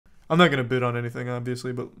I'm not gonna bid on anything,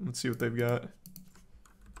 obviously, but let's see what they've got.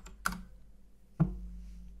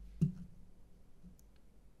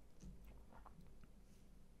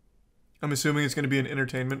 I'm assuming it's gonna be an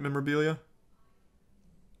entertainment memorabilia.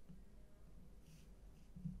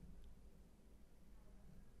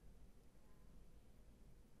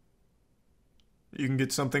 You can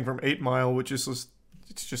get something from 8 Mile, which is just,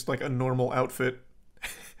 it's just like a normal outfit.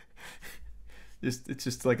 It's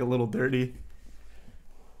just like a little dirty.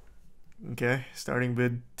 Okay, starting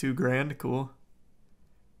bid $2,000, cool.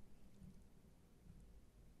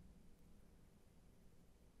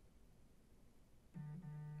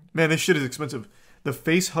 Man, this shit is expensive. The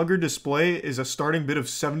face hugger display is a starting bid of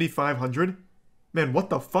 $7,500. Man,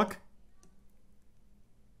 what the fuck?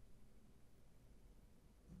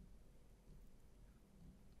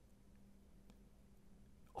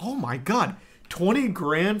 Oh my god. 20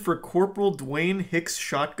 grand for Corporal Dwayne Hicks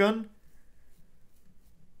shotgun?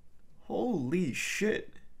 Holy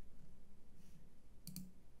shit.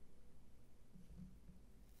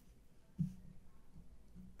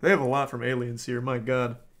 They have a lot from Aliens here, my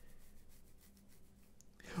god.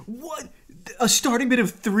 What? A starting bid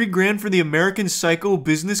of $3,000 for the American Psycho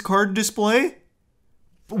business card display?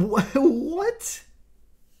 What?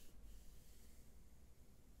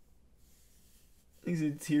 He's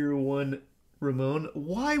a tier 1 Ramon.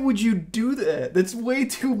 Why would you do that? That's way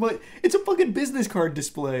too much. It's a fucking business card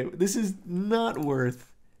display. This is not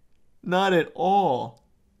worth. Not at all.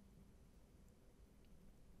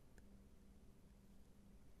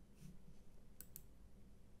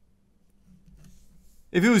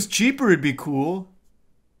 If it was cheaper, it'd be cool.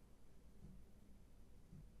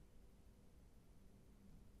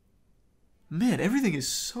 Man, everything is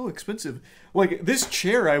so expensive. Like, this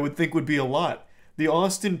chair I would think would be a lot. The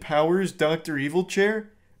Austin Powers Dr. Evil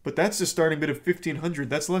chair, but that's a starting bid of $1,500.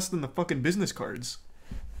 That's less than the fucking business cards.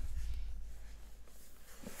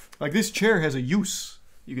 Like, this chair has a use.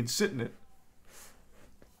 You can sit in it.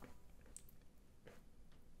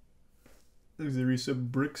 There's the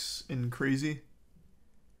resub bricks and crazy.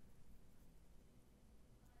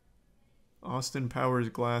 Austin Powers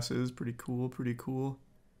glasses, pretty cool, pretty cool.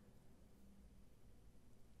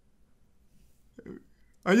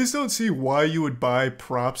 I just don't see why you would buy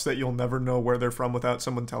props that you'll never know where they're from without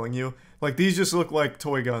someone telling you. Like, these just look like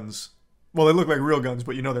toy guns. Well, they look like real guns,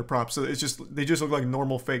 but you know they're props. So it's just, they just look like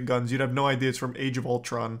normal fake guns. You'd have no idea it's from Age of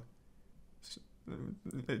Ultron.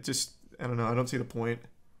 It just, I don't know, I don't see the point.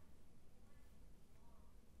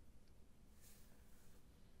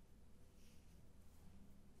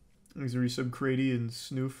 These are resub Crady and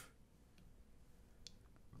Snoof.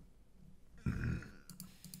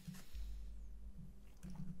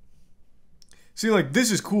 See, like, this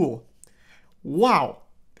is cool. Wow.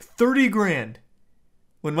 30 grand.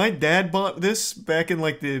 When my dad bought this back in,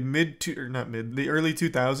 like, the the early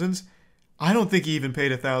 2000s, I don't think he even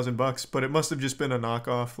paid $1,000, but it must have just been a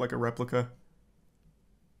knockoff, like a replica.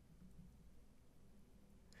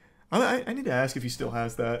 I need to ask if he still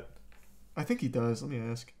has that. I think he does. Let me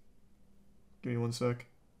ask. Give me one sec.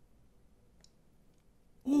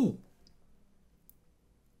 Ooh.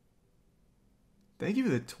 Thank you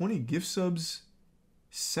for the 20 gift subs,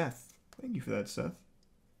 Seth. Thank you for that, Seth.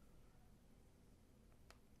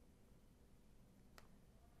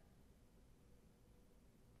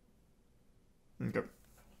 Okay.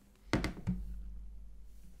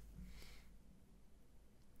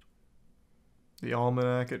 The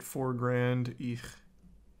Almanac at $4,000. Eek.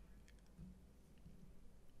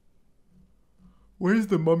 Where's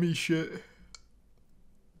the mummy shit?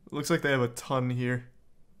 Looks like they have a ton here.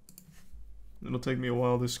 It'll take me a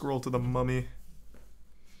while to scroll to the mummy.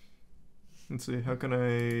 Let's see, how can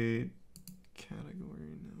I...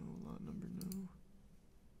 Category, no. Lot number, no.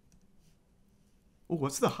 Oh,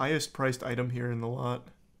 what's the highest priced item here in the lot?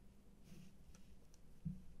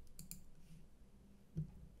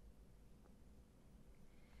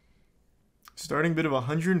 Starting bid of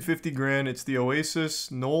 150 grand. It's the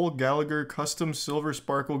Oasis Noel Gallagher Custom Silver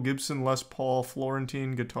Sparkle Gibson Les Paul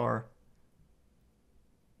Florentine guitar.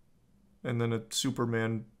 And then a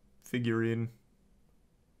Superman figurine.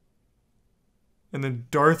 And then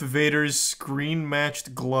Darth Vader's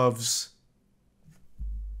screen-matched gloves.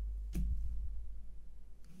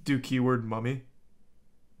 Do keyword mummy.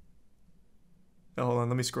 Oh, hold on,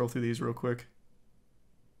 let me scroll through these real quick.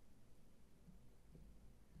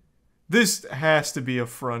 This has to be a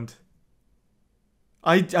front.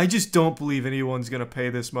 I just don't believe anyone's gonna pay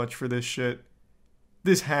this much for this shit.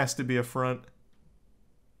 This has to be a front.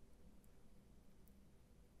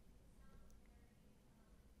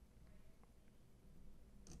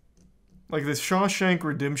 Like this Shawshank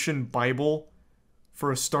Redemption Bible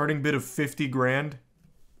for a starting bid of 50 grand.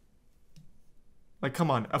 Like, come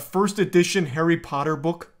on. A first edition Harry Potter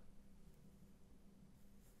book?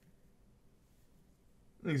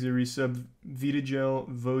 Thanks, a resub. Vitagel,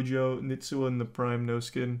 Vojo, Nitsua, and the Prime No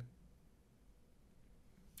Skin.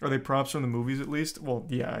 Are they props from the movies at least? Well,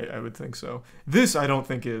 yeah, I would think so. This I don't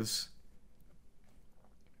think is.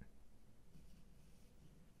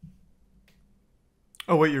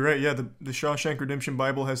 Oh, wait, you're right. Yeah, the Shawshank Redemption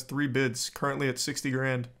Bible has 3 bids, currently at 60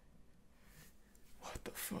 grand. What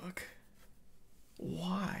the fuck?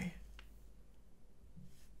 Why?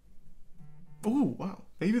 Oh, wow.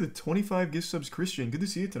 Thank you for the 25 gift subs, Christian. Good to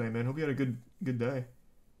see you tonight, man. Hope you had a good day.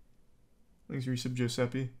 Thanks for your sub,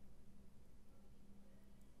 Giuseppe.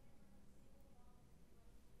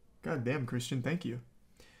 God damn, Christian. Thank you.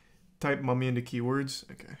 Type mummy into keywords.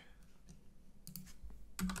 Okay.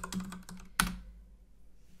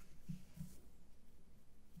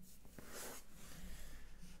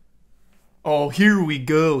 Oh, here we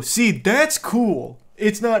go. See, that's cool.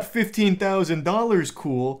 It's not $15,000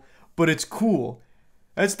 cool, but it's cool.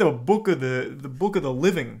 That's the book of the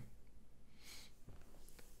living.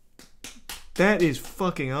 That is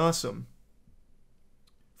fucking awesome.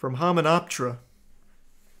 From Hymenoptera.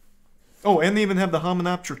 Oh, and they even have the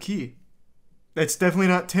Hymenoptera key. That's definitely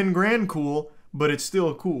not 10 grand cool, but it's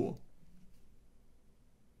still cool.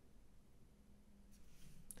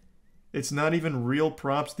 It's not even real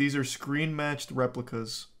props. These are screen-matched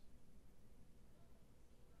replicas.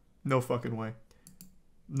 No fucking way.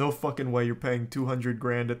 No fucking way you're paying 200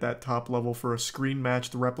 grand at that top level for a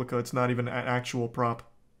screen-matched replica. It's not even an actual prop.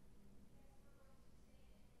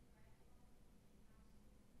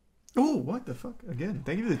 Oh, what the fuck? Again,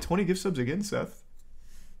 thank you for the 20 gift subs again, Seth.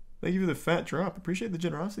 Thank you for the fat drop. Appreciate the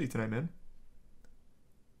generosity tonight, man.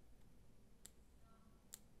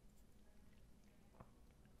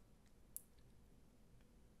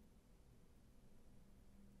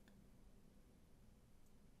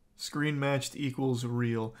 Screen matched equals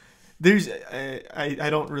real. There's I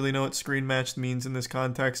don't really know what screen matched means in this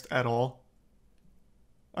context at all.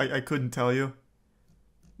 I couldn't tell you.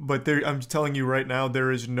 But I'm telling you right now, there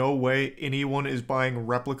is no way anyone is buying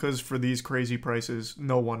replicas for these crazy prices.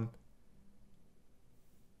 No one.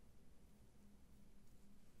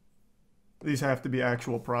 These have to be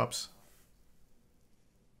actual props.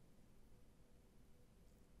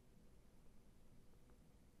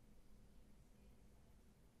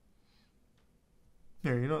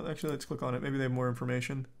 Here, you know, actually, let's click on it. Maybe they have more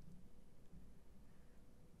information.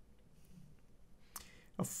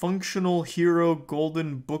 A functional hero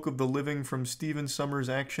golden book of the living from Stephen Summers'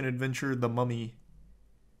 action adventure, The Mummy.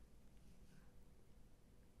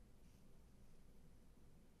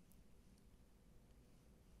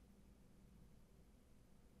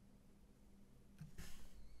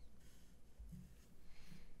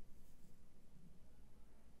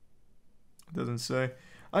 It doesn't say.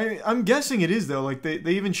 I'm guessing it is, though. Like, they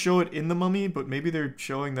even show it in The Mummy, but maybe they're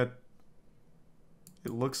showing that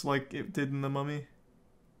it looks like it did in The Mummy.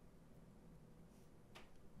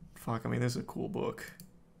 Fuck, I mean, this is a cool book.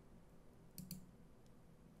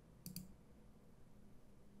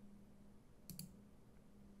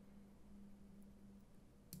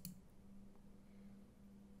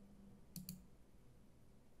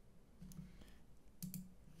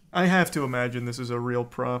 I have to imagine this is a real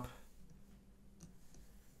prop.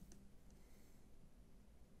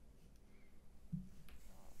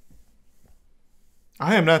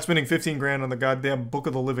 I am not spending 15 grand on the goddamn Book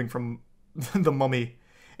of the Living from The Mummy.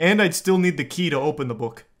 And I'd still need the key to open the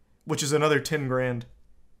book, which is another 10 grand.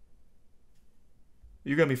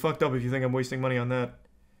 You got me fucked up if you think I'm wasting money on that.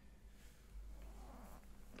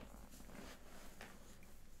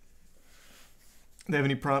 They have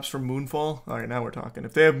any props from Moonfall? Alright, now we're talking.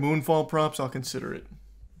 If they have Moonfall props, I'll consider it.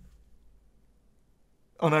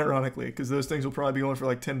 Unironically, because those things will probably be going for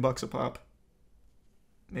like 10 bucks a pop.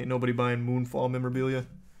 Ain't nobody buying Moonfall memorabilia.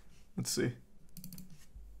 Let's see.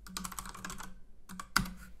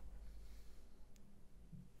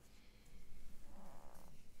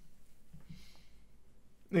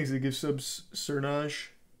 Thanks for the gift subs, Cernage,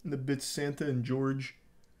 the Bits Santa, and George.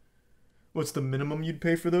 What's the minimum you'd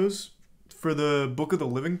pay for those? For the Book of the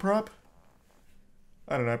Living prop?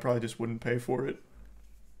 I don't know, I probably just wouldn't pay for it.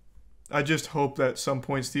 I just hope that at some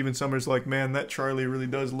point Stephen Summers like, man, that Charlie really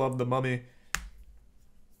does love The Mummy.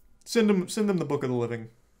 Send him the Book of the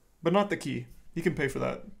Living. But not the key. He can pay for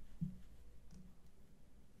that.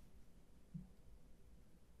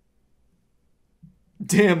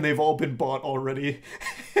 Damn, they've all been bought already.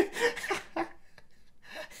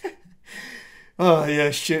 Oh, yeah,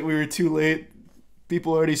 shit, we were too late.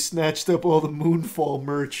 People already snatched up all the Moonfall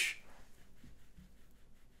merch.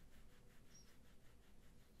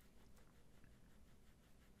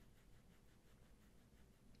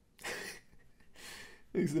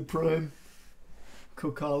 He's the prime.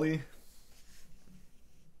 Kokali.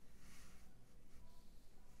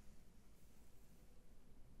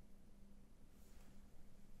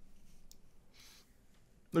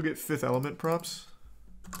 Look at Fifth Element props.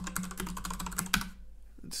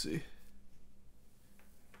 Let's see.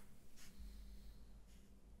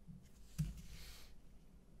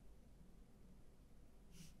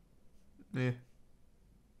 Yeah.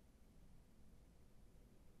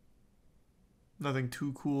 Nothing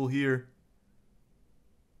too cool here.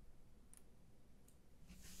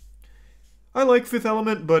 I like Fifth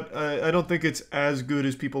Element, but I don't think it's as good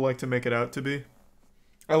as people like to make it out to be.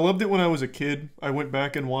 I loved it when I was a kid. I went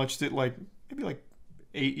back and watched it maybe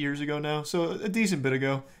 8 years ago now, so a decent bit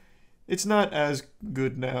ago. It's not as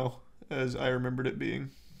good now as I remembered it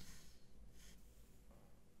being.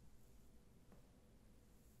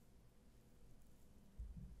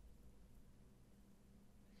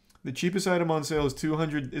 The cheapest item on sale is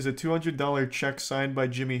a $200 check signed by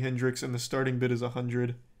Jimi Hendrix, and the starting bid is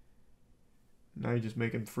 $100. Now you're just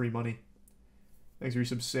making free money. Thanks for your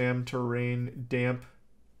sub, Sam, Terrain, Damp.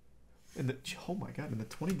 And oh my god, and the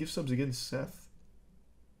 20 gift subs again, Seth.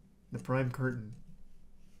 The Prime Curtain.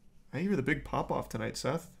 I hear the big pop-off tonight,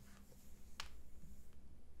 Seth.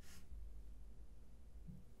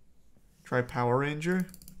 Try Power Ranger.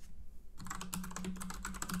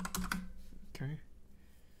 Okay.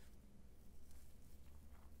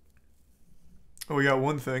 Oh, we got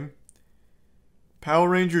one thing. Power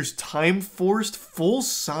Rangers Time Forced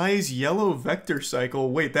full-size yellow vector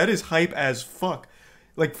cycle. Wait, that is hype as fuck.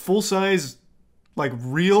 Like full-size, like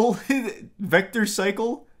real vector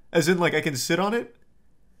cycle? As in like I can sit on it?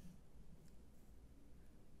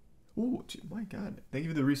 Ooh, my god. Thank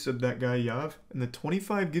you for the resub, that guy Yav. And the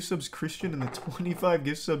 25 gift subs Christian and the 25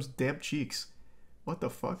 gift subs Damp Cheeks. What the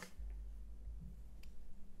fuck?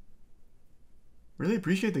 Really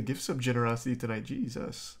appreciate the gift sub generosity tonight.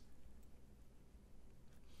 Jesus.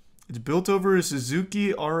 It's built over a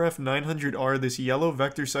Suzuki RF900R. This yellow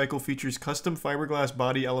vector cycle features custom fiberglass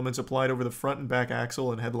body elements applied over the front and back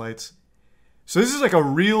axle and headlights. So this is like a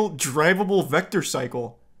real drivable vector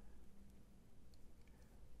cycle.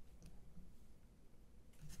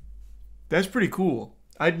 That's pretty cool.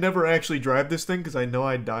 I'd never actually drive this thing because I know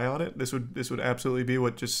I'd die on it. This would absolutely be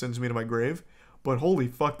what just sends me to my grave. But holy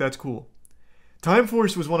fuck, that's cool. Time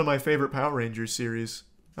Force was one of my favorite Power Rangers series.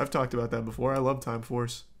 I've talked about that before. I love Time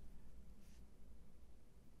Force.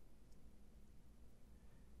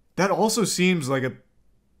 That also seems like a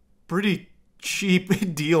pretty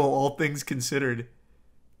cheap deal, all things considered.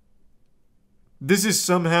 This is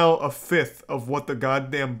somehow a fifth of what the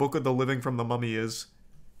goddamn Book of the Living from the Mummy is.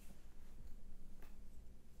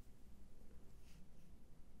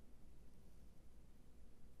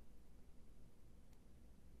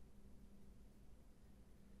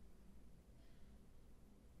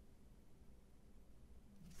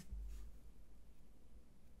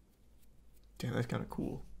 Damn, that's kind of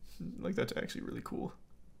cool. Like, that's actually really cool.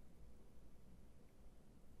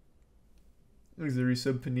 There's the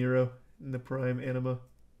resub Panero and the Prime Anima.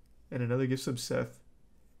 And another gift sub Seth.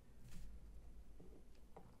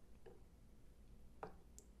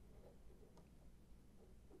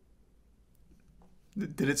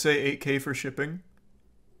 Did it say 8K for shipping?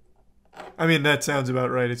 I mean, that sounds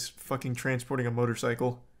about right. It's fucking transporting a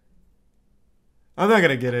motorcycle. I'm not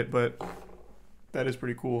gonna get it, but that is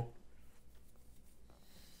pretty cool.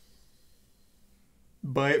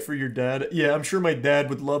 Buy it for your dad. Yeah, I'm sure my dad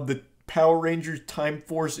would love the Power Rangers Time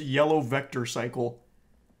Force yellow vector cycle.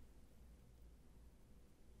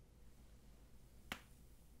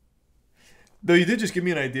 Though you did just give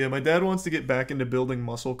me an idea. My dad wants to get back into building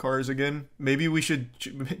muscle cars again. Maybe we should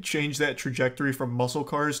change that trajectory from muscle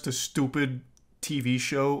cars to stupid TV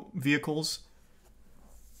show vehicles.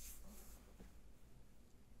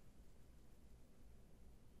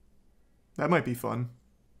 That might be fun.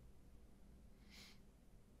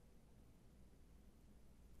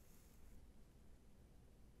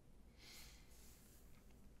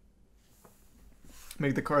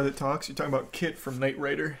 Make the car that talks? You're talking about Kit from Knight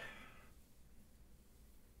Rider.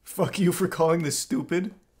 Fuck you for calling this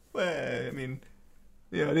stupid? Well, I mean,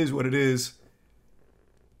 yeah, it is what it is.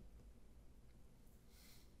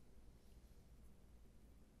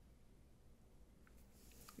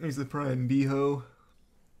 Here's the Prime Beho.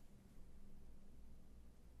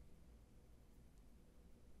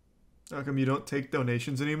 How come you don't take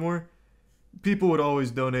donations anymore? People would always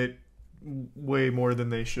donate way more than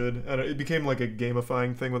they should. It became like a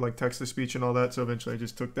gamifying thing with like text-to-speech and all that, so eventually I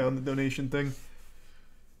just took down the donation thing.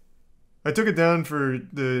 I took it down for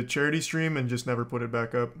the charity stream and just never put it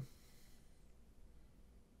back up.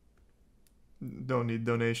 Don't need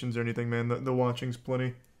donations or anything, man. The watching's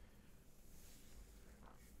plenty.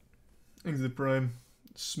 Thanks to the Prime.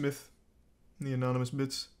 Smith. The anonymous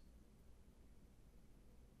bits.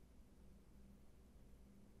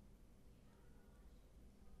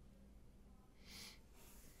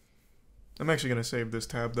 I'm actually going to save this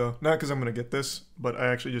tab, though. Not because I'm going to get this, but I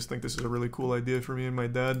actually just think this is a really cool idea for me and my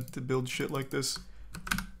dad to build shit like this.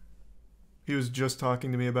 He was just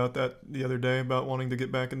talking to me about that the other day, about wanting to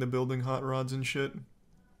get back into building hot rods and shit.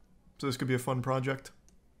 So this could be a fun project.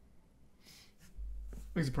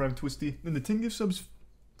 Thanks to Prime Twisty. And the 10 gift subs,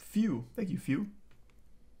 Few. Thank you, Few.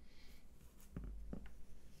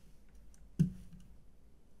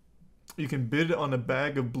 You can bid on a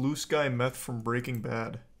bag of Blue Sky meth from Breaking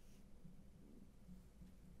Bad.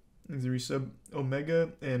 Thanks to resub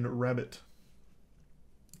Omega and Rabbit.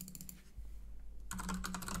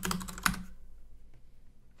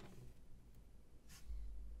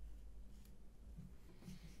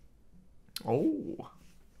 Oh.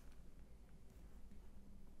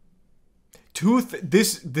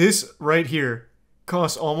 This right here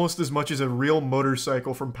costs almost as much as a real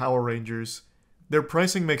motorcycle from Power Rangers. Their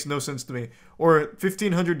pricing makes no sense to me. Or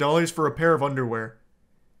 $1,500 for a pair of underwear.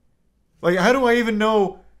 Like, how do I even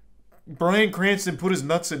know Bryan Cranston put his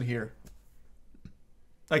nuts in here?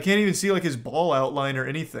 I can't even see, like, his ball outline or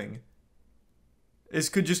anything. This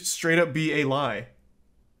could just straight up be a lie.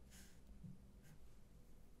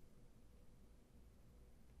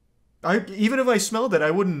 Even if I smelled it, I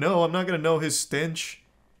wouldn't know. I'm not going to know his stench.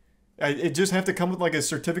 It just have to come with, like, a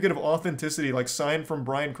certificate of authenticity, like, signed from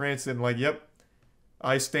Bryan Cranston. Like, yep,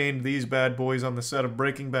 I stained these bad boys on the set of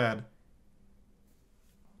Breaking Bad.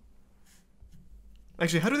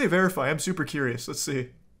 Actually, how do they verify? I'm super curious. Let's see.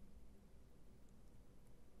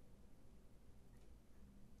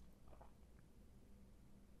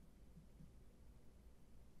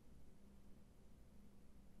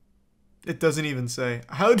 It doesn't even say.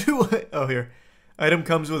 How do I... Oh, here. Item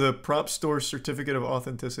comes with a prop store certificate of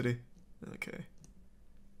authenticity. Okay.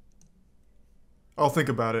 I'll think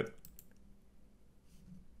about it.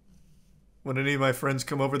 When any of my friends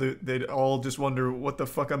come over, they'd all just wonder what the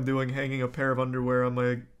fuck I'm doing hanging a pair of underwear on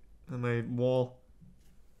my wall.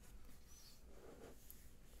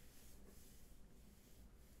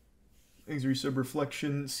 Thanks, Resub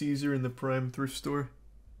Reflection, Caesar in the Prime thrift store.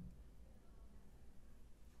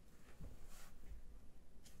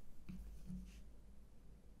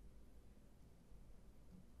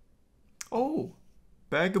 Oh,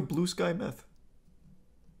 bag of Blue Sky meth.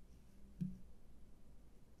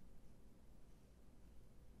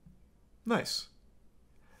 Nice.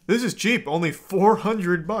 This is cheap, only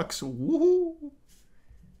 400 bucks. Woohoo!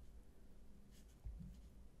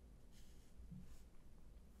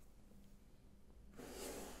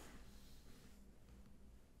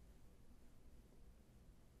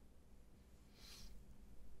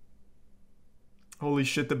 Holy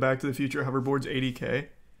shit, the Back to the Future hoverboard's 80K.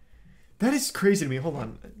 That is crazy to me. Hold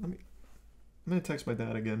on. I'm going to text my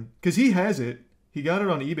dad again. Because he has it. He got it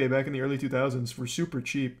on eBay back in the early 2000s for super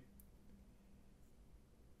cheap.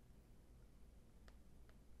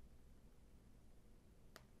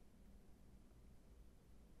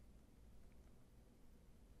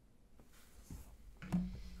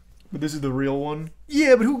 But this is the real one.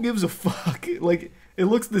 Yeah, but who gives a fuck? Like, it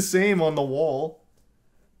looks the same on the wall.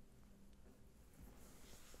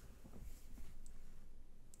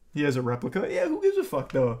 He has a replica. Yeah, who gives a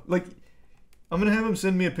fuck, though? Like, I'm going to have him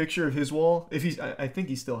send me a picture of his wall. If he's, I think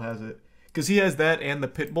he still has it. Because he has that and the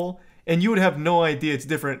Pitbull. And you would have no idea it's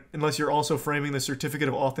different unless you're also framing the certificate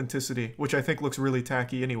of authenticity, which I think looks really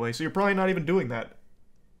tacky anyway. So you're probably not even doing that.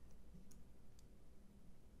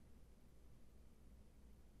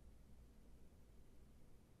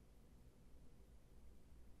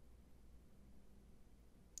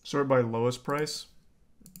 Sort by lowest price.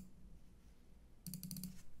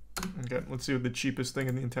 Okay, let's see what the cheapest thing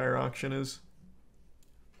in the entire auction is.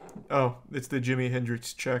 Oh, it's the Jimi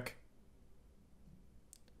Hendrix check.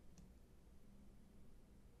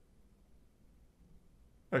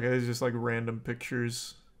 Okay, it's just like random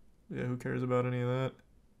pictures. Yeah, who cares about any of that?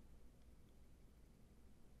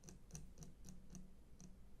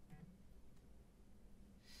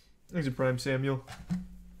 Thanks a Prime, Samuel.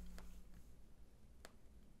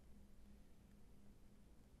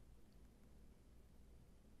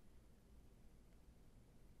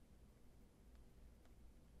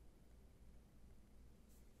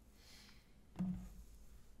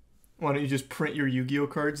 Why don't you just print your Yu-Gi-Oh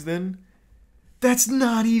cards then? That's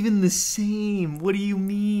not even the same. What do you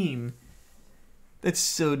mean? That's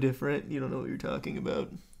so different. You don't know what you're talking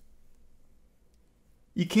about.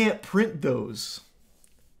 You can't print those.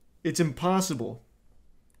 It's impossible.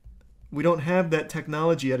 We don't have that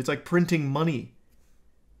technology yet. It's like printing money.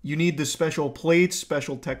 You need the special plates,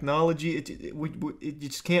 special technology. It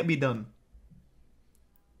just can't be done.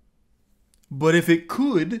 But if it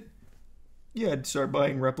could, yeah, I'd start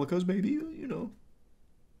buying replicas, maybe, you know.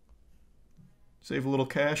 Save a little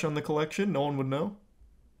cash on the collection. No one would know.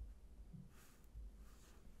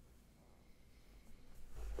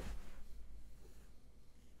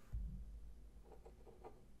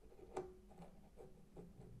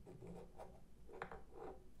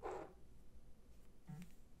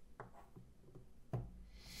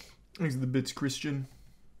 Thanks the bits, Christian.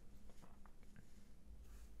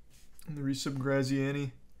 And the resub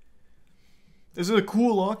Graziani. This is a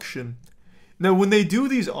cool auction. Now, when they do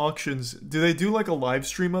these auctions, do they do like a live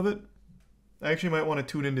stream of it? I actually might want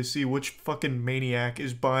to tune in to see which fucking maniac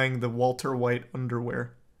is buying the Walter White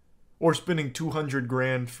underwear. Or spending 200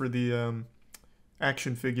 grand for the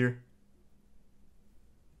action figure.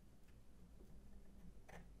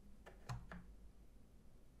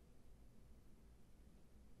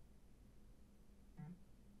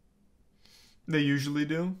 They usually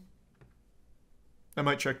do. I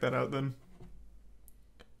might check that out then.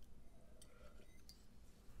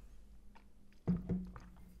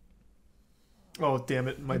 Oh, damn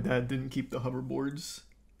it. My dad didn't keep the hoverboards.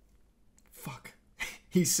 Fuck.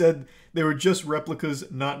 He said they were just replicas,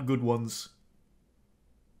 not good ones.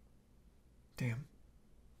 Damn.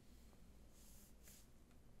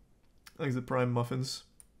 Thanks the Prime Muffins.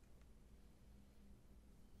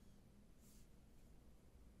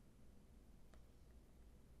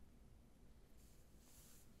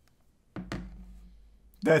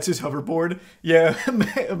 That's his hoverboard. Yeah,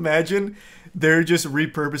 imagine they're just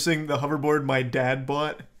repurposing the hoverboard my dad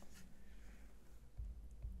bought.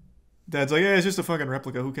 Dad's like, yeah, it's just a fucking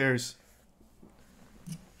replica. Who cares?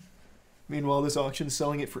 Meanwhile, this auction's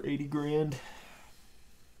selling it for 80 grand.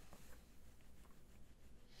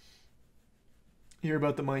 Hear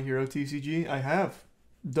about the My Hero TCG? I have.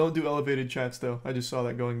 Don't do elevated chats, though. I just saw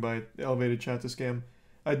that going by. Elevated chat's a scam.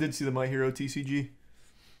 I did see the My Hero TCG.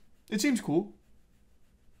 It seems cool.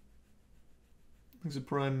 There's a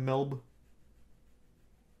Prime Melb.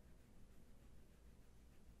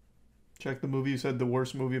 Check the movie. You said the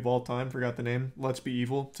worst movie of all time. Forgot the name. Let's Be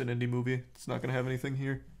Evil. It's an indie movie. It's not going to have anything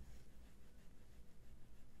here.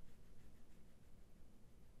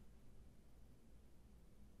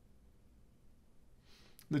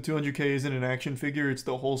 The 200k isn't an action figure. It's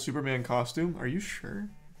the whole Superman costume. Are you sure?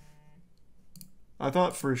 I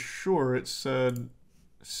thought for sure it said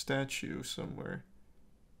statue somewhere.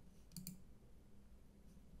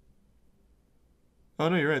 Oh,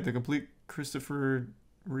 no, you're right. The complete Christopher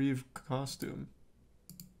Reeve costume.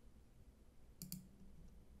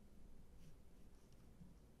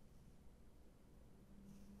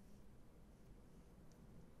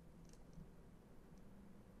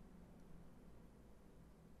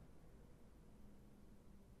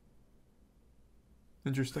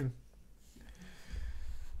 Interesting.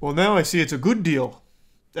 Well, now I see it's a good deal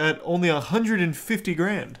at only 150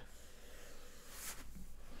 grand.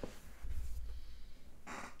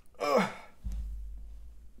 Ugh.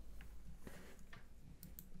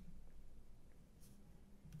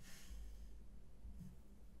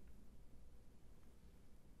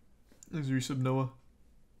 There's resub Noah.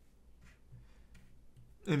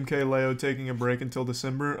 MK Leo taking a break until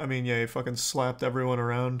December. I mean, yeah, he fucking slapped everyone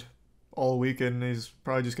around all weekend. He's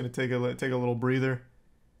probably just gonna take a little breather.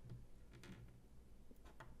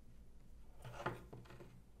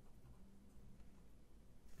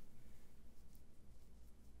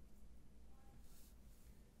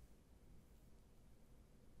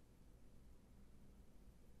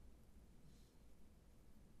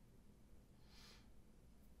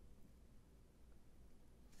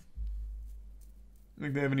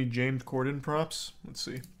 Think they have any James Corden props? Let's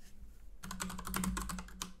see.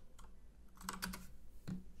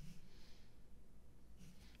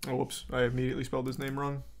 Oh, whoops. I immediately spelled his name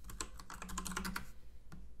wrong.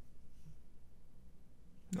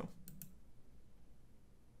 No.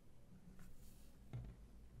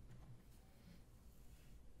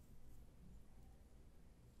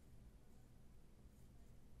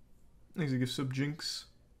 Thanks, I give sub Jinx.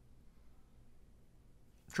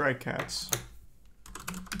 Try cats.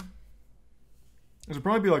 This would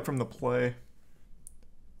probably be like from the play.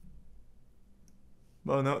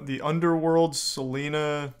 Well, no, the Underworld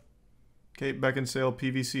Selena Kate Beckinsale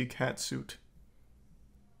PVC cat suit.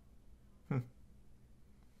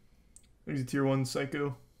 There's a tier 1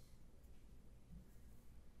 psycho.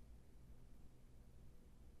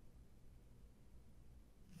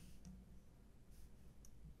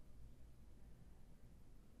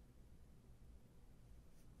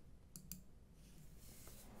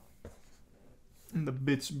 The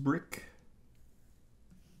bits brick.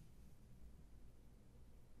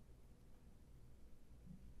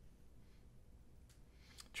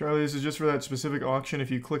 Charlie, this is just for that specific auction.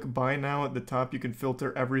 If you click buy now at the top, you can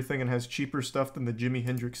filter everything and has cheaper stuff than the Jimi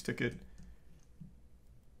Hendrix ticket.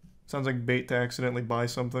 Sounds like bait to accidentally buy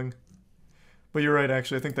something. But you're right,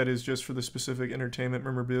 actually. I think that is just for the specific entertainment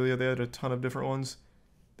memorabilia. They had a ton of different ones.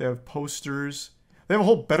 They have posters. They have a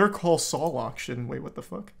whole Better Call Saul auction. Wait, what the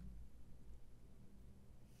fuck?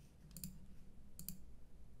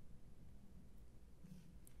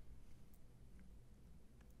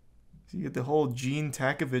 So you get the whole Gene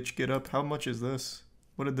Takovich get up. How much is this?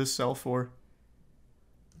 What did this sell for?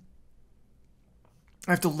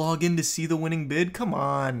 I have to log in to see the winning bid? Come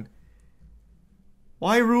on.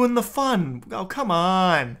 Why ruin the fun? Oh, come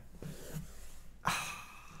on.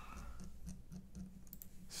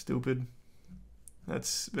 Stupid.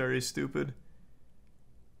 That's very stupid.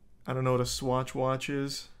 I don't know what a Swatch watch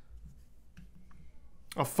is.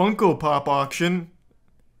 A Funko Pop auction?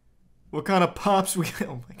 What kind of pops we...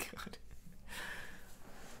 Oh my god.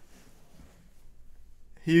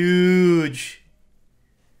 Huge.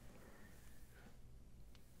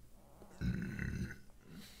 I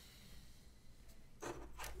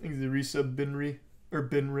think the resub Binri or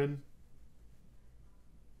Binrin.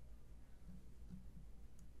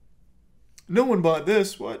 No one bought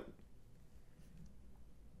this. What?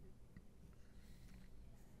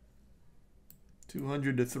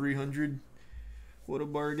 $200 to $300. What a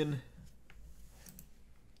bargain.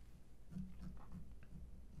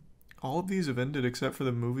 All of these have ended except for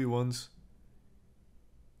the movie ones.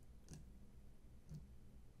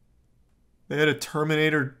 They had a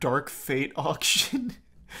Terminator Dark Fate auction.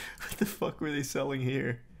 What the fuck were they selling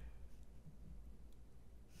here?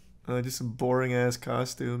 Just some boring ass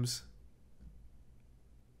costumes.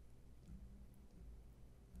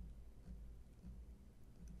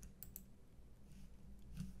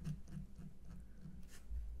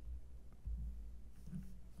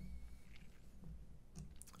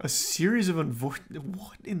 A series of what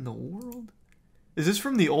in the world? Is this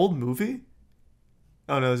from the old movie?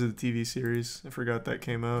 Oh no, this is the TV series. I forgot that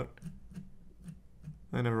came out.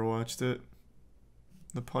 I never watched it.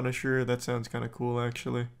 The Punisher, that sounds kind of cool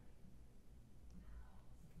actually.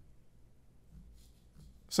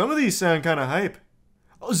 Some of these sound kind of hype.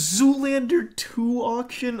 Oh, Zoolander 2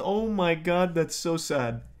 auction? Oh my god, that's so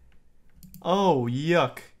sad. Oh,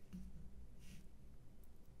 yuck.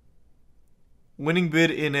 Winning bid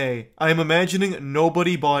in A. I am imagining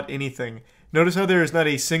nobody bought anything. Notice how there is not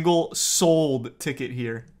a single sold ticket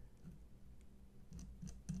here.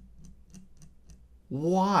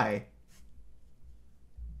 Why?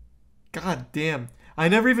 God damn. I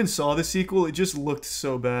never even saw the sequel. It just looked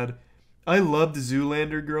so bad. I loved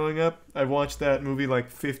Zoolander growing up. I've watched that movie like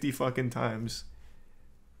 50 fucking times.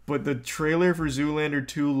 But the trailer for Zoolander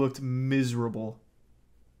 2 looked miserable.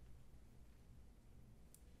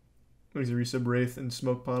 There's a resub Wraith and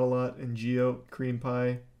Smoke Pot a lot, and Geo, Cream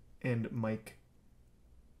Pie, and Mike.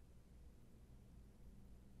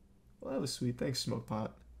 Well, that was sweet. Thanks, Smoke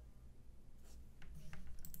Pot.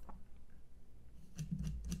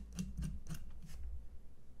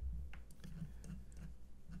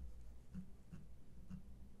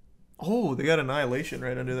 Oh, they got Annihilation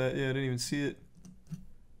right under that. Yeah, I didn't even see it.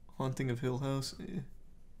 Haunting of Hill House. Yeah.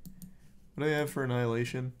 What do I have for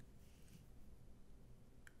Annihilation?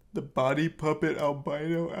 The Body Puppet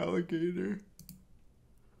Albino Alligator.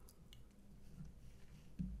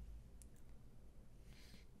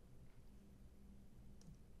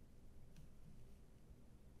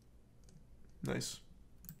 Nice.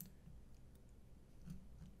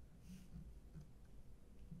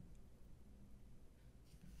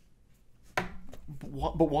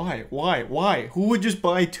 But why? Why? Who would just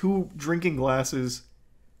buy 2 drinking glasses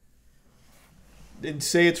and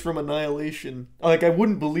say it's from Annihilation? Like, I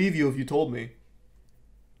wouldn't believe you if you told me.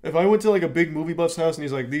 If I went to like a big movie buff's house and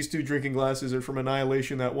he's like, these 2 drinking glasses are from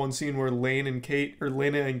Annihilation, that one scene where Lena and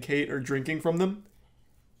Kate are drinking from them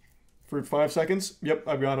for 5 seconds. Yep,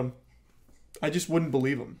 I've got them. I just wouldn't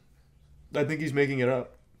believe him. I think he's making it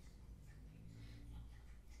up.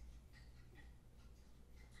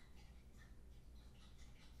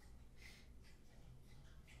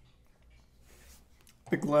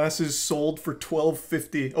 The glasses sold for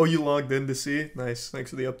 $12.50. Oh, you logged in to see? Nice. Thanks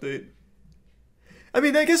for the update. I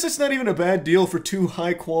mean, I guess it's not even a bad deal for 2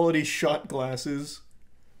 high-quality shot glasses.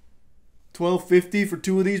 $12.50 for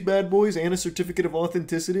 2 of these bad boys and a certificate of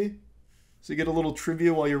authenticity. So you get a little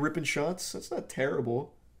trivia while you're ripping shots. That's not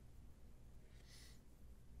terrible.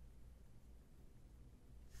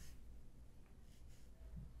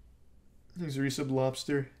 There's a resub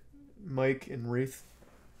Lobster. Mike and Wraith.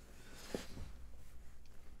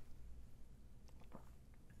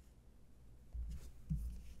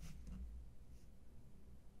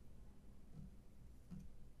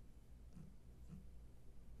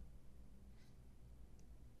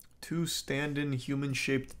 Two stand-in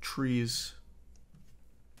human-shaped trees.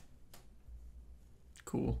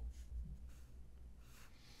 Cool.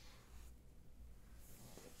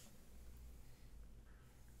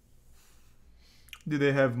 Do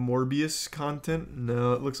they have Morbius content?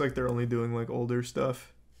 No, it looks like they're only doing like older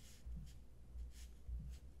stuff.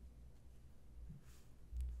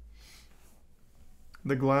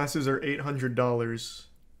 The glasses are $800.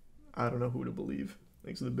 I don't know who to believe.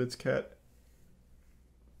 Thanks to the Bits Cat.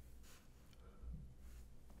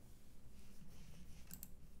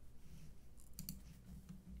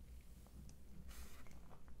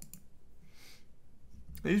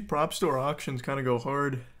 These prop store auctions kind of go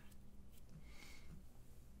hard.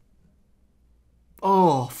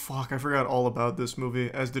 Oh, fuck. I forgot all about this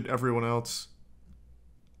movie, as did everyone else.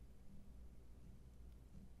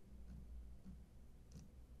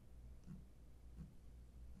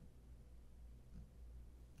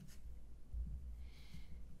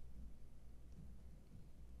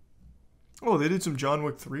 Oh, they did some John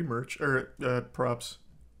Wick 3 merch, or props.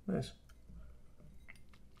 Nice.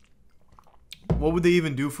 What would they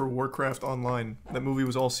even do for Warcraft Online? That movie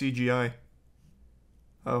was all CGI.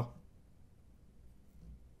 Oh.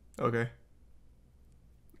 Okay.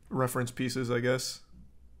 Reference pieces, I guess.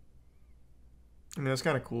 I mean, that's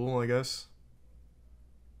kind of cool, I guess.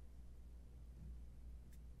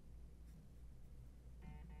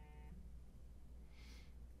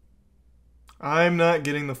 I'm not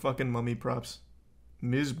getting the fucking mummy props.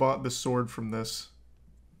 Miz bought the sword from this.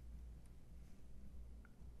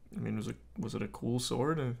 I mean, was it a cool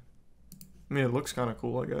sword? I mean, it looks kind of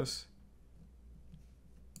cool, I guess.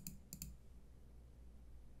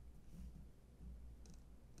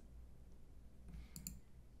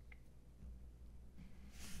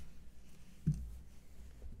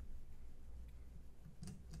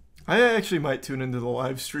 I actually might tune into the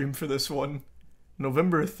live stream for this one.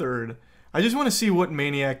 November 3rd. I just want to see what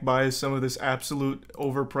maniac buys some of this absolute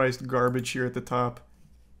overpriced garbage here at the top.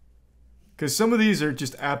 Because some of these are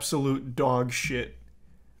just absolute dog shit.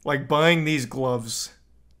 Like buying these gloves.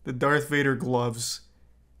 The Darth Vader gloves.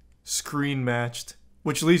 Screen matched.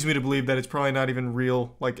 Which leads me to believe that it's probably not even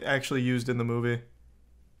real, like actually used in the movie.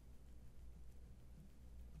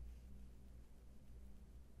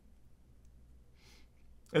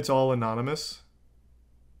 It's all anonymous.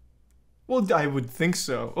 Well, I would think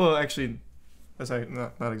so. Well, actually, that's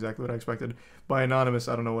not exactly what I expected. By anonymous,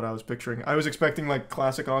 I don't know what I was picturing. I was expecting like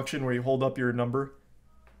classic auction where you hold up your number.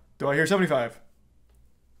 Do I hear 75?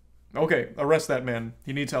 Okay, arrest that man.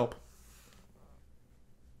 He needs help.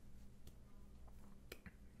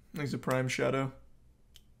 He's a prime shadow.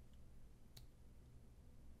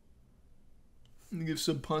 I'm gonna give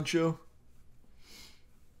Sub Poncho.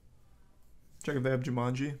 Check if they have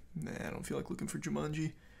Jumanji. Nah, I don't feel like looking for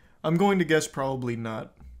Jumanji. I'm going to guess probably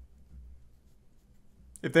not.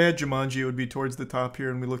 If they had Jumanji, it would be towards the top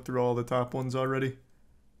here, and we looked through all the top ones already.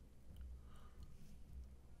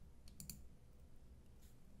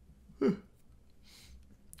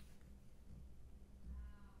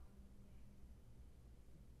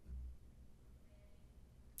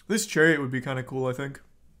 This chariot would be kind of cool, I think.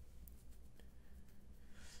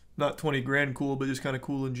 Not 20 grand cool, but just kind of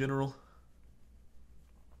cool in general.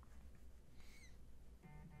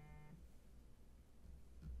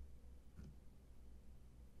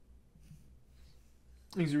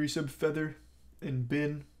 Thanks to resub Feather and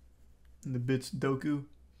Bin and the Bits Doku.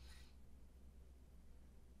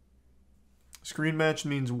 Screen match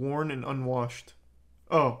means worn and unwashed.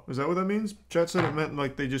 Oh, is that what that means? Chat said it meant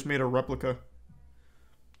like they just made a replica.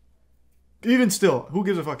 Even still, who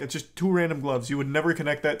gives a fuck? It's just two random gloves. You would never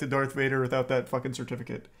connect that to Darth Vader without that fucking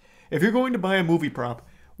certificate. If you're going to buy a movie prop,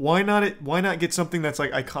 why not get something that's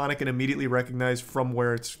like iconic and immediately recognized from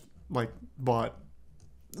where it's like bought?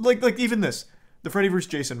 Like even this, the Freddy vs.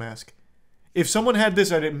 Jason mask. If someone had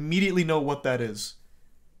this, I'd immediately know what that is.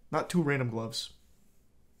 Not two random gloves.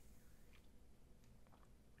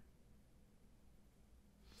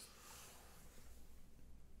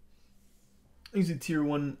 He's a tier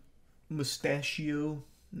 1 mustachio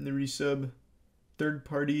in the resub. Third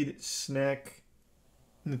party snack.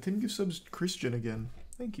 And the 10 gift subs Christian again.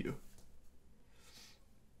 Thank you.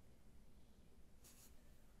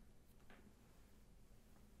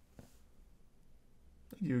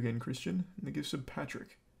 Thank you again, Christian. And the gift sub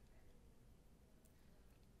Patrick.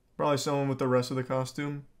 Probably someone with the rest of the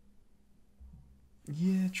costume.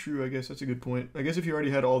 Yeah, true. I guess that's a good point. I guess if you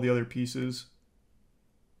already had all the other pieces.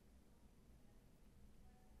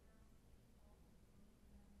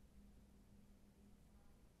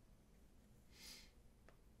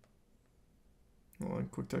 Hold on,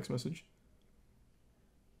 quick text message.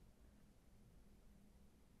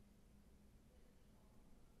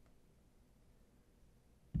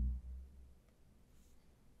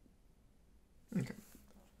 Okay.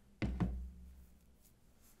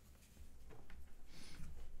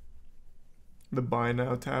 The buy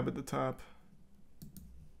now tab at the top.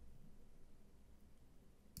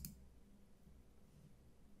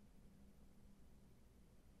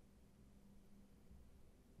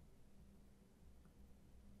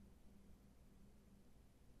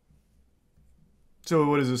 So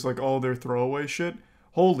what is this, like all their throwaway shit?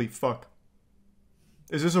 Holy fuck.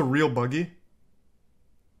 Is this a real buggy?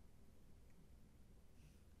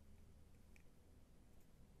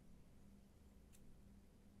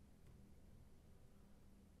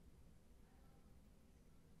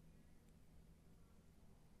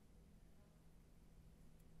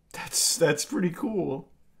 That's pretty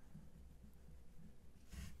cool.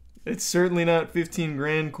 It's certainly not 15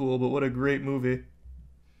 grand cool, but what a great movie.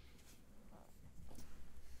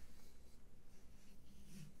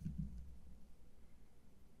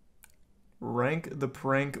 Rank the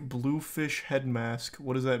Prank Bluefish Head Mask.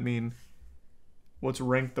 What does that mean? What's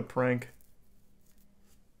Rank the Prank?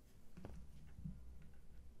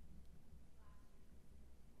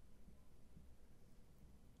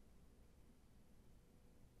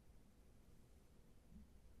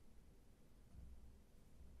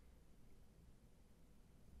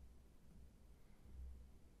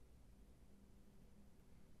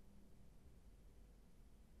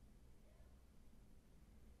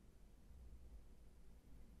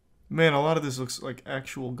 Man, a lot of this looks like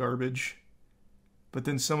actual garbage, but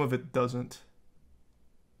then some of it doesn't.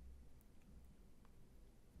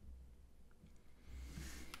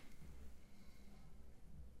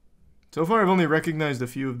 So far, I've only recognized a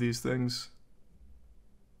few of these things.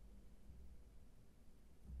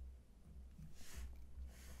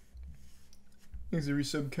 Thanks to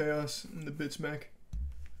Resub Chaos and the Bitsmack.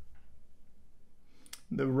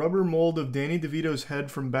 The rubber mold of Danny DeVito's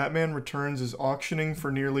head from Batman Returns is auctioning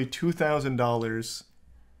for nearly $2,000.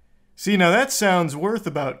 See, now that sounds worth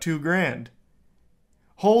about $2 grand.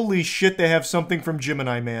 Holy shit, they have something from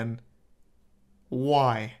Gemini Man.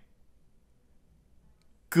 Why?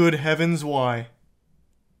 Good heavens, why?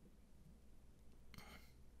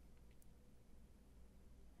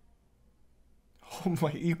 Oh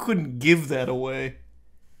my, you couldn't give that away.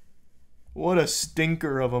 What a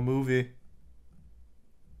stinker of a movie.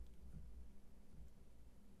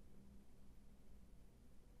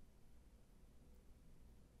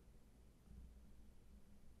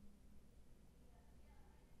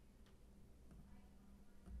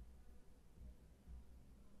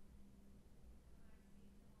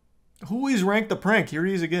 Who is Rank the Prank? Here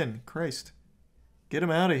he is again. Christ. Get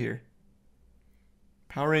him out of here.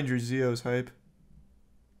 Power Rangers Zeo's hype.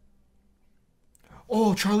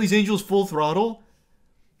 Oh, Charlie's Angels Full Throttle?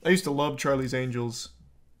 I used to love Charlie's Angels.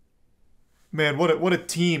 Man, what a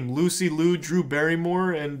team. Lucy Liu, Drew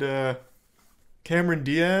Barrymore, and Cameron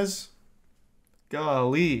Diaz.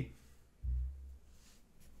 Golly.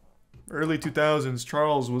 Early 2000s,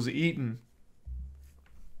 Charles was eaten.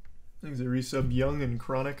 Things that resub Young and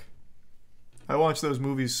Chronic. I watch those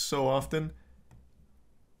movies so often.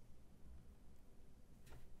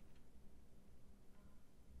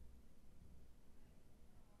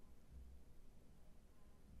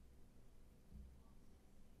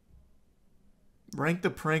 Rank the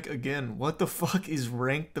Prank again. What the fuck is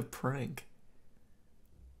Rank the Prank?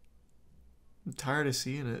 I'm tired of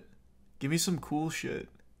seeing it. Give me some cool shit.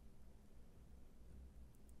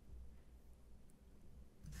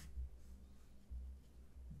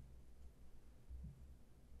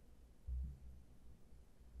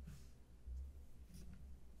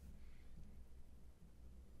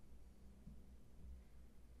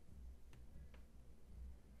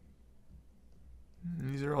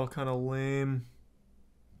 These are all kind of lame.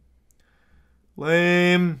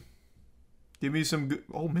 Lame. Give me some good...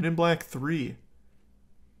 Oh, Men in Black 3.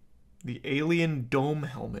 The Alien Dome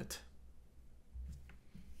Helmet.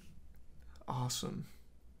 Awesome.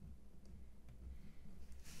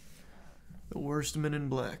 The worst Men in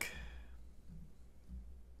Black.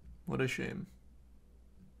 What a shame.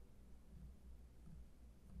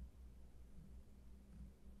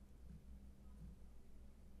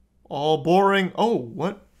 All boring. Oh,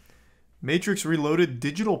 what? Matrix Reloaded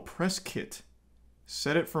digital press kit.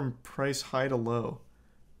 Set it from price high to low.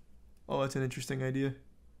 Oh, that's an interesting idea.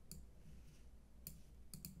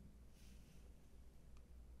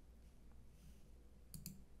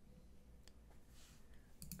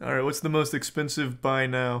 All right, what's the most expensive buy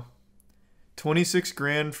now? 26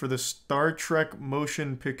 grand for the Star Trek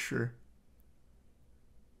motion picture.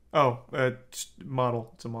 Oh,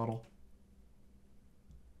 model. It's a model.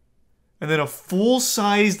 And then a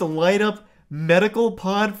full-sized light-up medical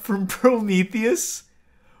pod from Prometheus?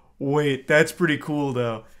 Wait, that's pretty cool,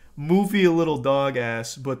 though. Movie a little dog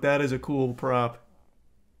ass, but that is a cool prop.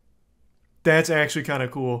 That's actually kind of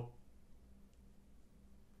cool.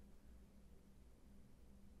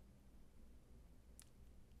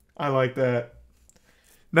 I like that.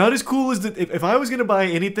 Not as cool as the... If I was going to buy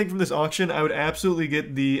anything from this auction, I would absolutely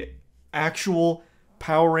get the actual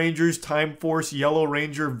Power Rangers Time Force Yellow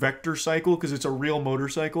Ranger Vector Cycle, because it's a real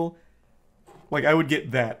motorcycle. Like, I would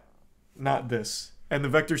get that, not this. And the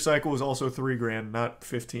Vector Cycle was also 3 grand, not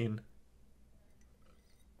 15.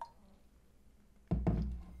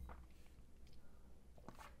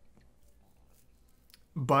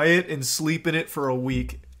 Buy it and sleep in it for a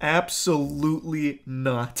week. Absolutely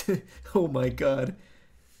not. Oh my god.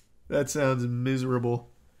 That sounds miserable.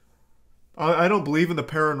 I don't believe in the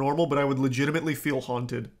paranormal, but I would legitimately feel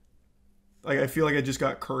haunted. Like, I feel like I just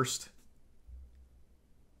got cursed.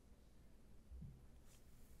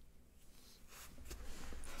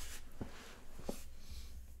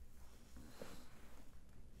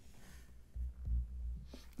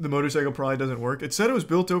 The motorcycle probably doesn't work. It said it was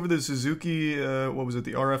built over the Suzuki, what was it,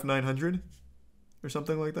 the RF 900? Or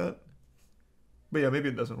something like that. But yeah, maybe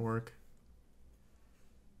it doesn't work.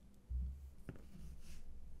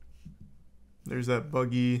 There's that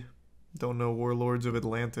buggy. Don't know, Warlords of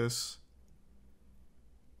Atlantis.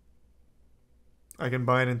 I can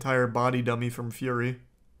buy an entire body dummy from Fury.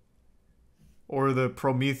 Or the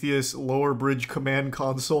Prometheus Lower Bridge Command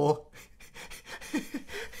Console.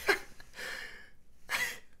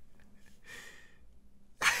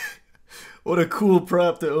 What a cool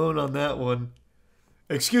prop to own on that one.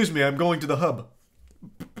 Excuse me, I'm going to the hub.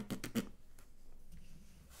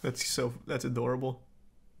 That's adorable.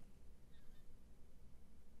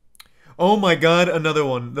 Oh my god, another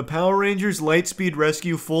one. The Power Rangers Lightspeed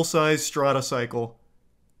Rescue full-size Stratacycle.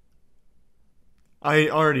 I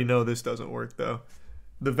already know this doesn't work, though.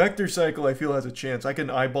 The Vector Cycle, I feel, has a chance. I can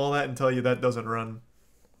eyeball that and tell you that doesn't run.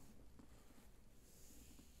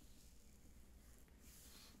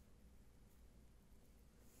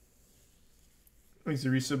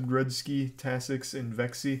 Zarisa Grudsky, Tasix, and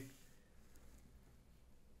Vexy.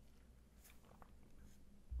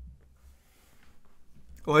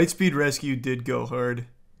 Lightspeed Rescue did go hard.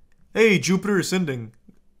 Hey, Jupiter Ascending.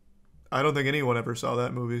 I don't think anyone ever saw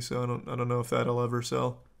that movie, so I don't know if that'll ever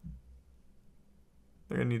sell.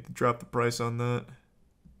 They're gonna need to drop the price on that.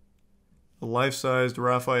 A life-sized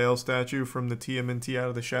Raphael statue from the TMNT Out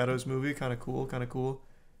of the Shadows movie. Kind of cool, kind of cool.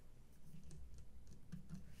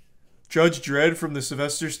 Judge Dredd from the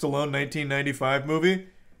Sylvester Stallone 1995 movie.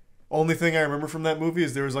 Only thing I remember from that movie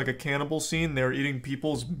is there was like a cannibal scene. They were eating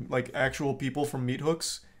people's, like, actual people from meat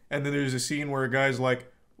hooks. And then there's a scene where a guy's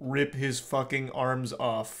like, rip his fucking arms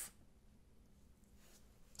off.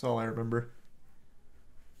 That's all I remember.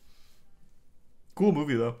 Cool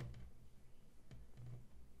movie, though.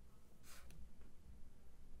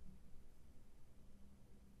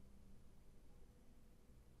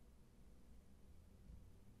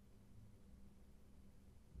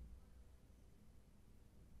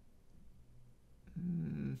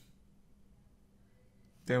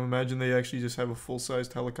 Damn, imagine they actually just have a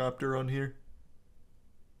full-sized helicopter on here.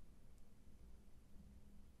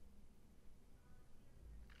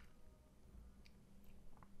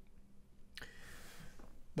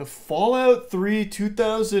 The Fallout 3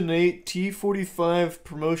 2008 T-45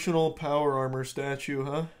 promotional power armor statue,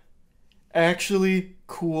 huh? Actually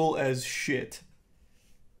cool as shit.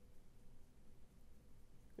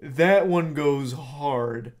 That one goes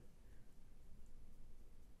hard.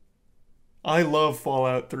 I love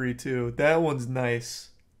Fallout 3 too. That one's nice.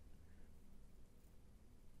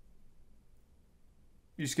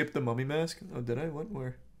 You skipped the mummy mask? Oh, did I? What?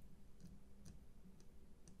 Where?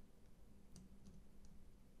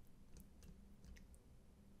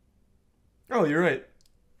 Oh, you're right.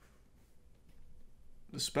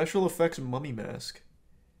 The special effects mummy mask.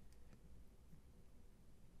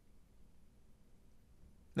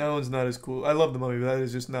 That one's not as cool. I love the mummy, but that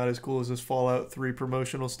is just not as cool as this Fallout 3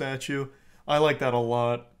 promotional statue. I like that a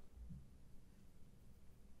lot.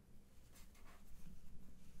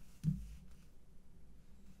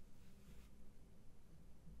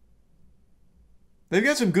 They've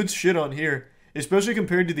got some good shit on here, especially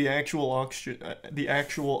compared to the actual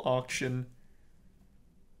auction.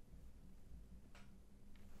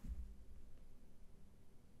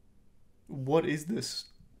 What is this?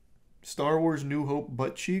 Star Wars New Hope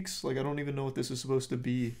butt cheeks? Like, I don't even know what this is supposed to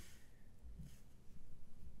be.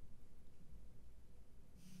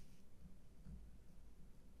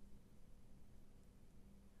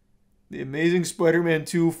 The Amazing Spider-Man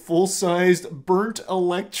 2 full-sized burnt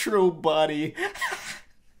Electro body.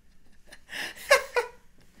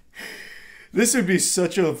 This would be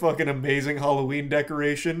such a fucking amazing Halloween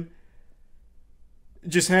decoration.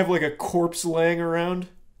 Just have like a corpse laying around.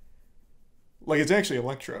 Like, it's actually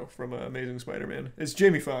Electro from Amazing Spider-Man. It's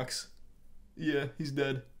Jamie Foxx. Yeah, he's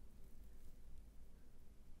dead.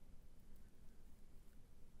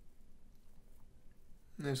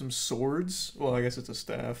 There's some swords. Well, I guess it's a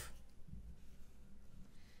staff.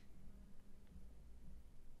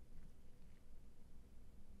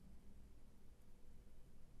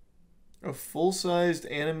 A full-sized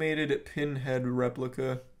animated Pinhead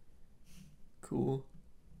replica. Cool.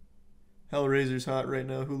 Hellraiser's hot right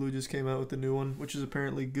now. Hulu just came out with the new one, which is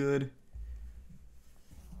apparently good.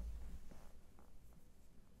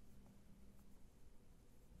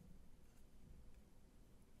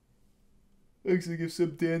 Thanks to give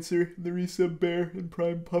sub Dancer, the resub Bear, and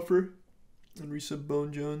Prime Puffer, and resub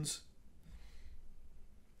Bone Jones.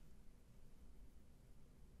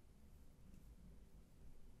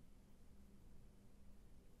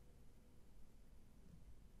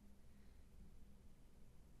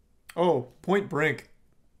 Oh, Point Break.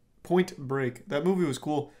 Point Break. That movie was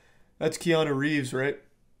cool. That's Keanu Reeves, right?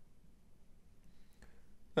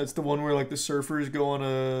 That's the one where like the surfers go on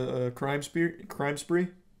a crime spree.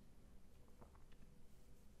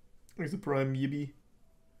 There's the Prime Yibby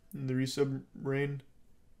and the resub Rain.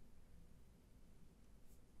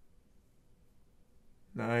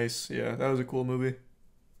 Nice. Yeah, that was a cool movie.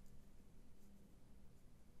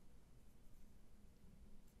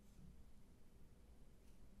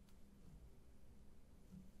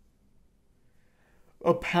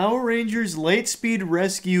 A Power Rangers Lightspeed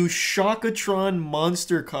Rescue Shockatron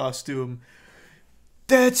monster costume.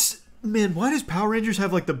 That's... Man, why does Power Rangers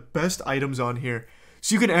have like the best items on here?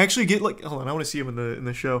 So you can actually get like... Hold on, I want to see him in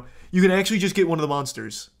the show. You can actually just get one of the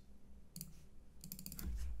monsters.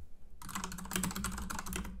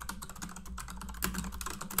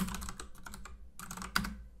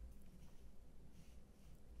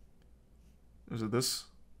 Is it this?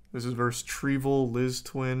 This is versus Trevel, Liz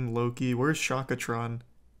Twin, Loki. Where's Shockatron?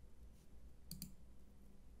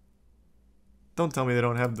 Don't tell me they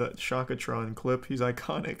don't have that Shockatron clip. He's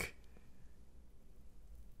iconic.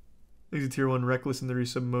 He's a tier 1 Reckless in the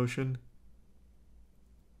resub motion.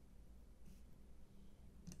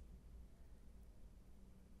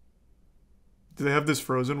 Do they have this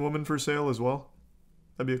Frozen woman for sale as well?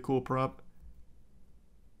 That'd be a cool prop.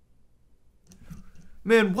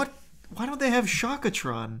 Man, what? Why don't they have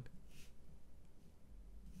Shockatron?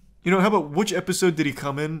 You know, how about which episode did he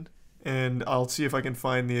come in? And I'll see if I can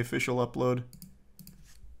find the official upload.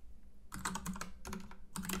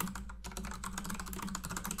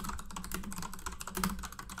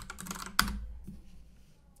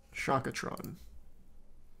 Shockatron.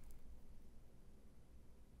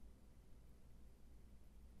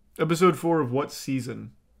 Episode 4 of what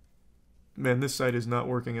season? Man, this site is not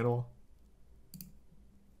working at all.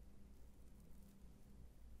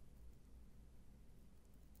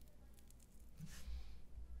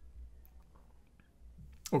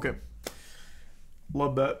 Okay.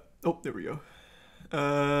 Love that. Oh, there we go.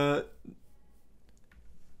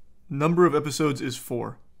 Number of episodes is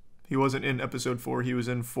 4. He wasn't in episode 4. He was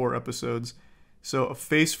in 4 episodes. So, A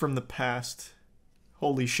Face from the Past.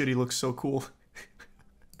 Holy shit, he looks so cool.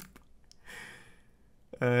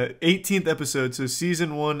 18th episode. So,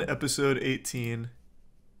 season 1, episode 18.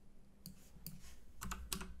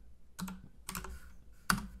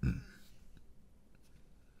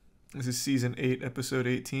 This is season 8, episode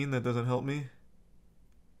 18. That doesn't help me.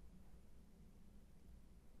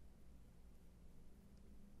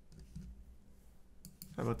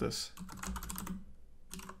 How about this?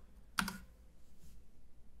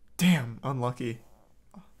 Damn, unlucky.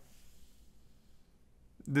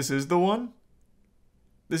 This is the one?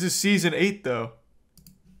 This is season 8, though.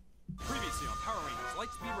 Previously on Power Rangers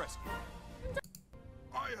Lightspeed Rescue.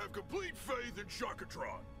 I have complete faith in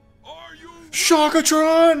Shockatron. Are you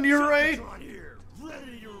Shockatron, you're right. Shockatron here,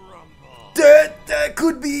 ready to rumble? That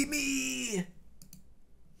could be me.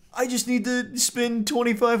 I just need to spend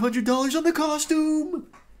 $2,500 on the costume.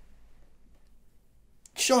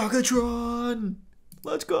 Shockatron,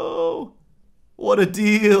 let's go. What a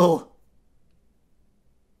deal.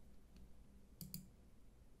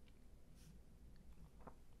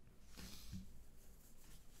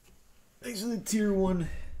 Thanks for the tier 1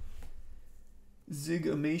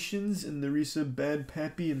 Zigamations and the resub Bad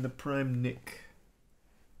Pappy and the Prime Nick.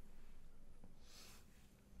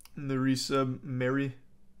 And the resub Mary.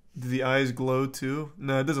 Do the eyes glow too?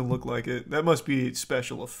 No, it doesn't look like it. That must be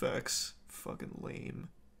special effects. Fucking lame.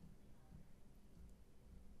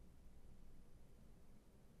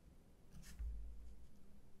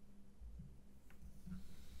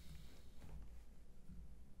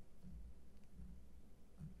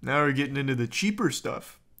 Now we're getting into the cheaper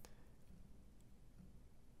stuff.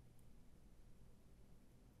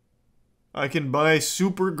 I can buy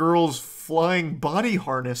Supergirl's flying body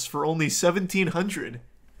harness for only $1,700.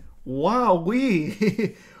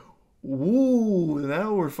 Wow-wee! Woo!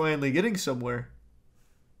 Now we're finally getting somewhere.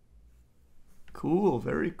 Cool,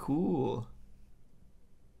 very cool.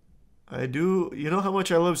 I do... You know how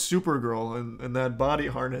much I love Supergirl, and that body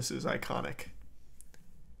harness is iconic.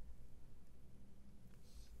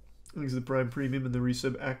 Here's the Prime Premium and the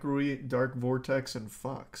resub Acroy, Dark Vortex, and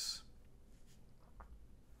Fox.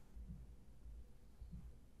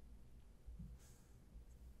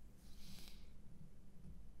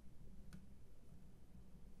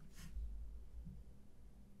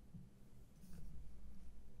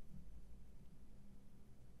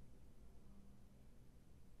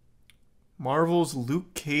 Marvel's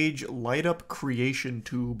Luke Cage light-up creation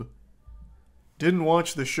tube. Didn't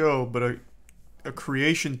watch the show, but a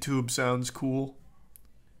creation tube sounds cool.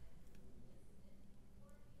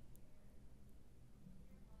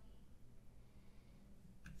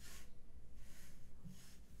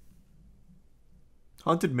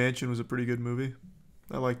 Haunted Mansion was a pretty good movie.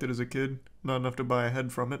 I liked it as a kid. Not enough to buy a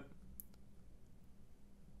head from it.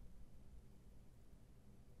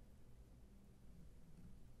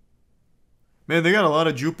 Man, they got a lot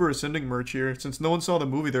of Jupiter Ascending merch here. Since no one saw the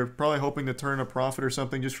movie, they're probably hoping to turn a profit or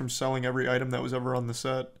something just from selling every item that was ever on the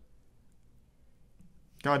set.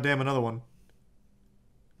 God damn, another one.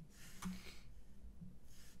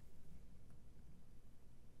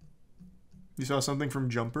 You saw something from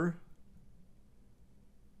Jumper?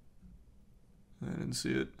 I didn't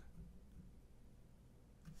see it.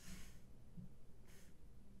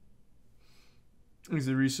 Here's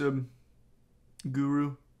the resub.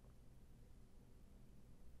 Guru.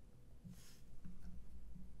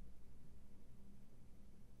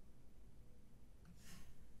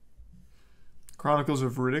 Chronicles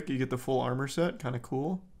of Riddick, you get the full armor set, kind of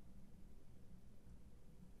cool.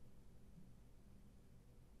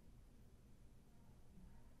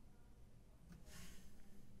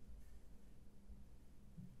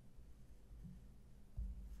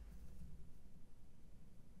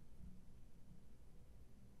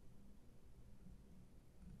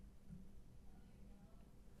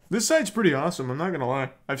 This site's pretty awesome, I'm not gonna lie.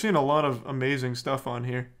 I've seen a lot of amazing stuff on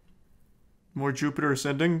here. More Jupiter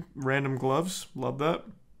Ascending, random gloves, love that.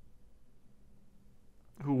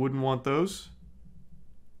 Who wouldn't want those?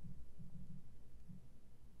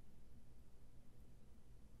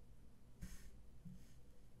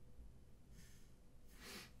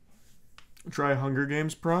 Try Hunger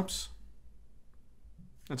Games props.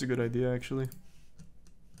 That's a good idea, actually.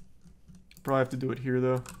 Probably have to do it here,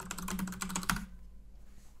 though.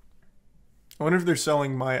 I wonder if they're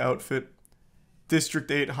selling my outfit.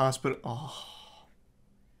 District 8 Hospital. Oh.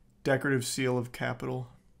 Decorative Seal of Capital.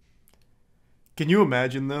 Can you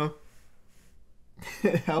imagine, though?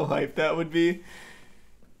 How hyped that would be?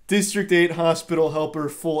 District 8 Hospital Helper,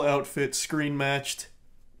 full outfit, screen matched.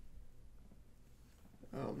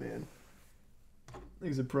 Oh, man.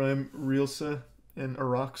 There's a Prime Realsa and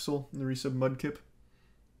Aroxel in the resub Mudkip.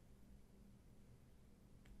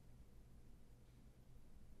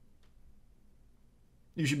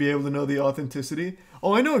 You should be able to know the authenticity.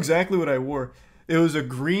 Oh, I know exactly what I wore. It was a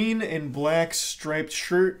green and black striped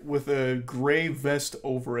shirt with a gray vest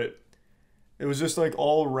over it. It was just like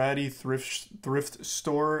all ratty thrift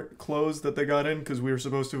store clothes that they got in because we were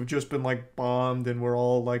supposed to have just been like bombed and we're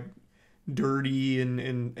all like dirty and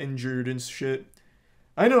injured and shit.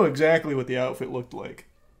 I know exactly what the outfit looked like.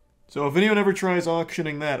 So if anyone ever tries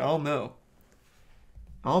auctioning that, I'll know.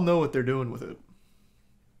 I'll know what they're doing with it.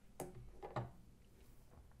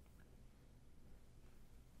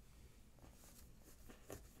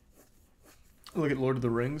 Look at Lord of the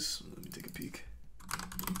Rings. Let me take a peek.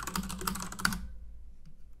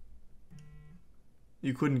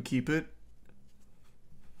 You couldn't keep it?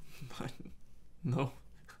 No,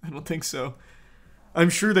 I don't think so. I'm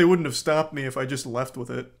sure they wouldn't have stopped me if I just left with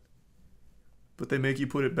it. But they make you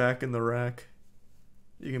put it back in the rack.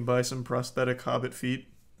 You can buy some prosthetic hobbit feet.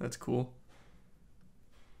 That's cool.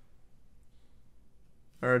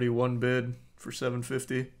 I already won bid for $750.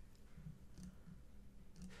 50.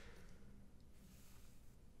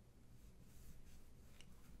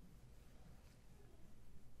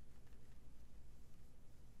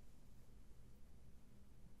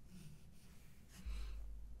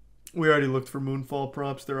 We already looked for Moonfall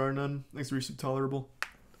props. There are none. Thanks, Resub Tolerable.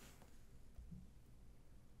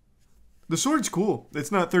 The sword's cool.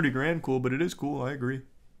 It's not 30 grand cool, but it is cool. I agree.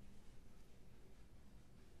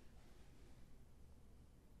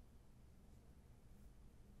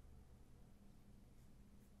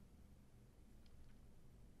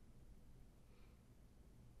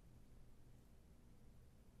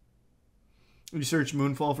 You search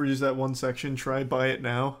Moonfall for just that one section. Try buy it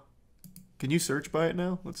now. Can you search buy it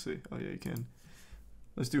now? Let's see. Oh yeah, you can.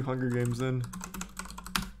 Let's do Hunger Games then.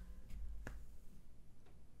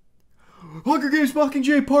 Hunger Games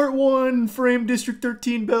Mockingjay Part 1, frame District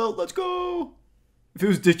 13 belt. Let's go. If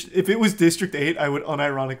it was District 8, I would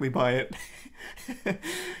unironically buy it.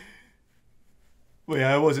 Well,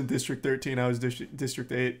 yeah, I wasn't District 13. I was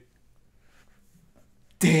District 8.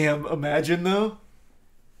 Damn, imagine though.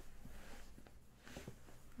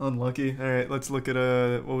 Unlucky. All right, let's look at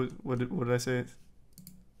what did I say?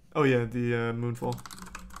 Oh yeah, the Moonfall.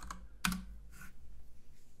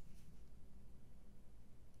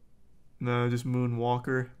 No, just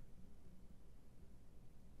Moonwalker.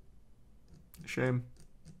 Shame.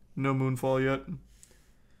 No Moonfall yet.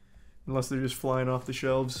 Unless they're just flying off the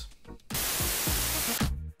shelves.